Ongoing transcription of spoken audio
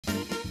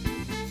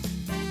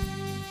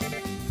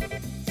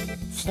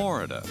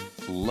Florida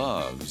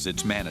loves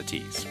its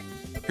manatees.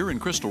 Here in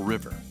Crystal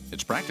River,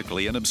 it's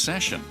practically an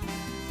obsession.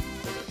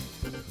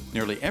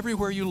 Nearly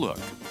everywhere you look,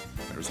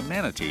 there's a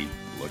manatee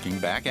looking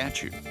back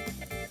at you.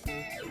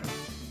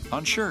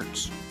 On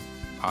shirts,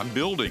 on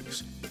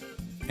buildings,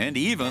 and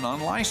even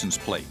on license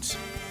plates.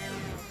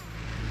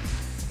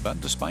 But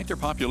despite their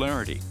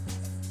popularity,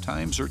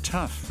 times are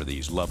tough for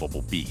these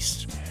lovable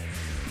beasts.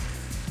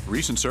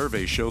 Recent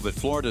surveys show that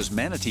Florida's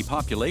manatee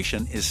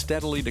population is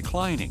steadily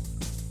declining,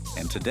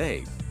 and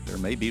today there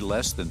may be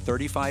less than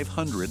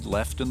 3,500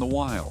 left in the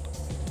wild.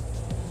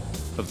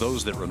 Of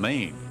those that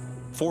remain,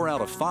 4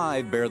 out of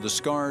 5 bear the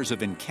scars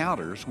of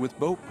encounters with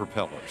boat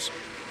propellers.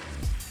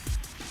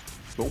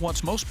 But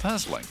what's most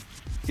puzzling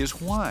is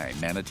why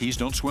manatees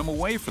don't swim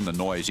away from the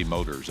noisy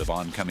motors of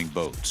oncoming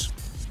boats.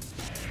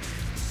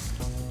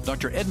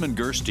 Dr. Edmund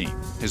Gerstein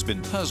has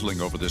been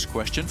puzzling over this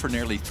question for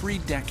nearly 3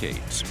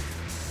 decades.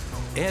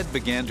 Ed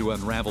began to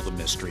unravel the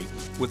mystery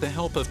with the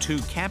help of 2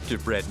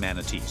 captive-bred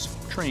manatees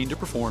trained to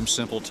perform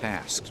simple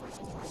tasks.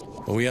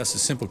 Well, we asked a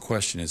simple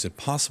question: is it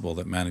possible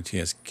that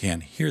manatees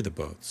can't hear the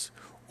boats?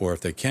 Or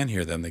if they can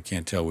hear them, they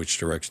can't tell which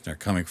direction they're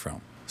coming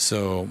from.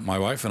 So my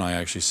wife and I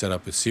actually set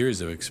up a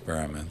series of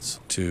experiments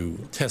to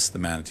test the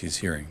manatees'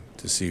 hearing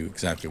to see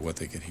exactly what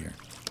they could hear.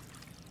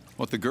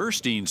 What the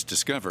Gersteins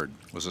discovered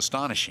was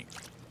astonishing.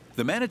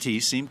 The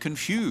manatees seemed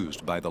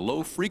confused by the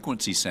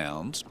low-frequency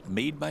sounds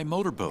made by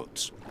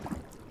motorboats.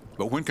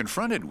 But when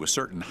confronted with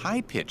certain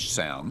high-pitched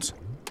sounds,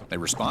 they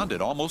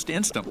responded almost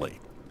instantly.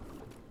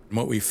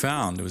 What we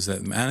found was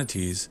that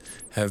manatees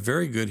have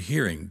very good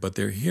hearing, but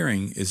their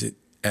hearing is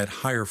at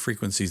higher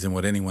frequencies than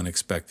what anyone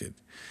expected.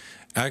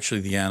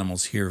 Actually, the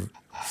animals hear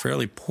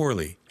fairly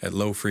poorly at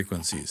low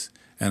frequencies,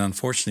 and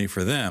unfortunately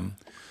for them,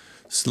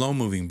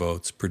 slow-moving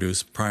boats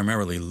produce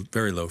primarily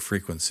very low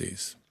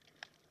frequencies.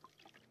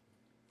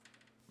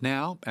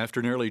 Now,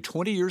 after nearly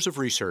 20 years of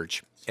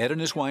research, Ed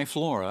and his wife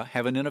Laura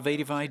have an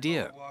innovative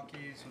idea.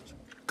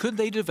 Could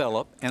they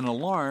develop an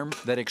alarm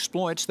that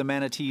exploits the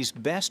manatee's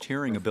best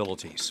hearing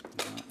abilities?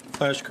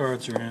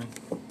 Flashcards are in.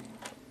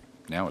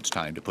 Now it's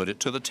time to put it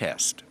to the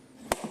test.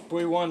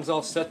 Buoy 1's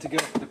all set to go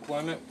for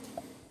deployment.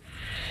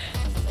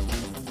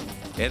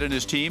 Ed and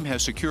his team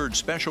have secured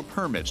special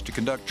permits to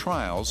conduct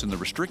trials in the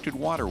restricted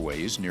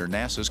waterways near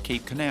NASA's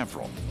Cape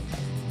Canaveral.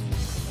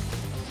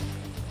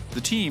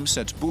 The team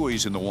sets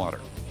buoys in the water,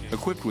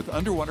 equipped with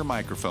underwater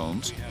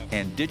microphones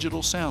and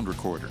digital sound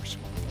recorders.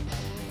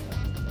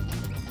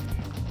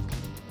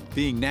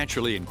 Being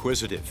naturally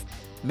inquisitive,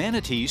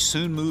 manatees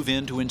soon move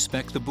in to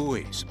inspect the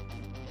buoys.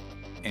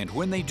 And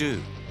when they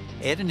do,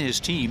 Ed and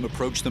his team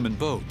approach them in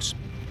boats.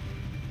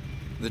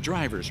 The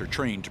drivers are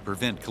trained to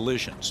prevent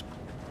collisions.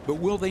 But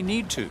will they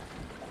need to?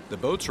 The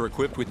boats are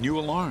equipped with new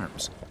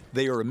alarms.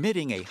 They are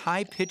emitting a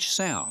high-pitched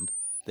sound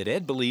that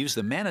Ed believes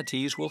the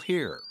manatees will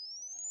hear.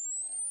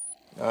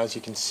 Now, as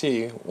you can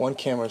see, one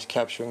camera is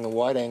capturing the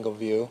wide-angle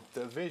view.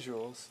 The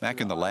visuals. Back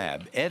in the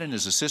lab, Ed and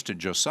his assistant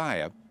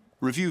Josiah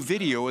review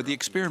video of the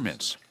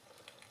experiments.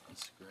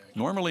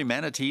 Normally,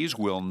 manatees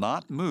will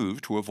not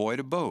move to avoid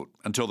a boat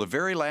until the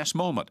very last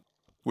moment,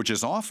 which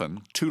is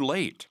often too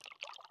late.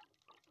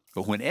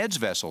 But when Ed's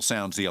vessel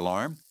sounds the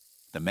alarm,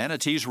 the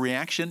manatee's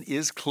reaction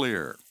is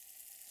clear.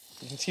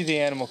 You can see the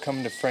animal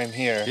coming to frame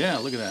here. Yeah,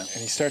 look at that.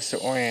 And he starts to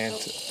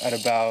orient at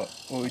about,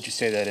 what would you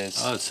say that is?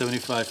 Oh, it's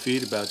 75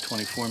 feet, about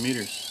 24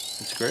 meters.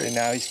 That's great. And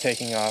now he's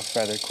taking off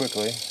rather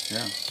quickly.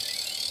 Yeah.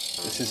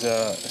 This is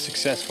a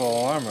successful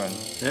alarm run.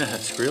 Yeah,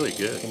 it's really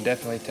good. You can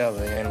definitely tell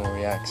the animal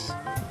reacts.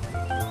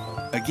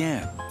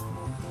 Again.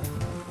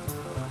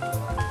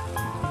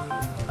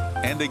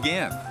 And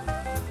again.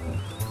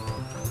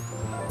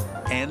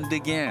 And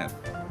again.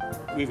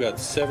 We've got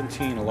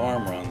 17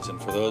 alarm runs,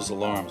 and for those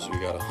alarms, we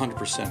got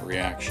 100%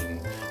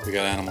 reaction. We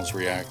got animals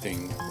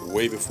reacting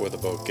way before the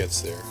boat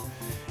gets there.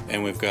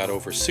 And we've got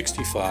over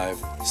 65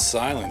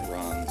 silent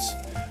runs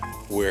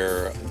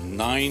where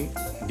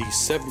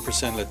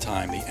 97% of the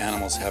time the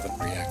animals haven't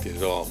reacted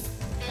at all.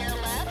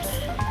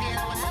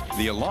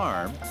 The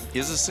alarm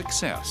is a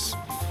success.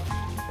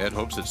 Ed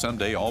hopes that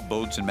someday all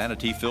boats in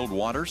manatee-filled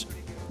waters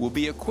will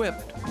be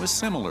equipped with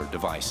similar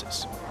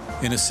devices.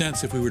 In a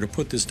sense, if we were to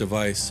put this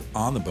device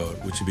on the boat,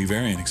 which would be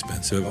very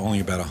inexpensive, only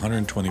about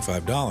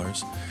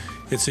 $125,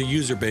 it's a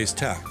user-based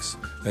tax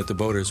that the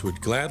boaters would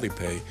gladly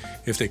pay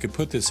if they could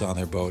put this on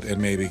their boat and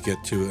maybe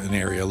get to an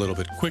area a little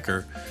bit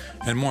quicker,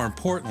 and more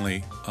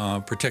importantly,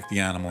 protect the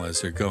animal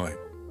as they're going.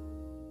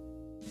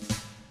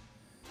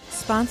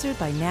 Sponsored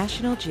by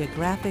National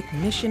Geographic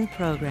Mission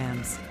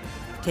Programs,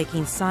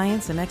 taking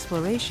science and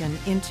exploration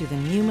into the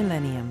new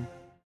millennium.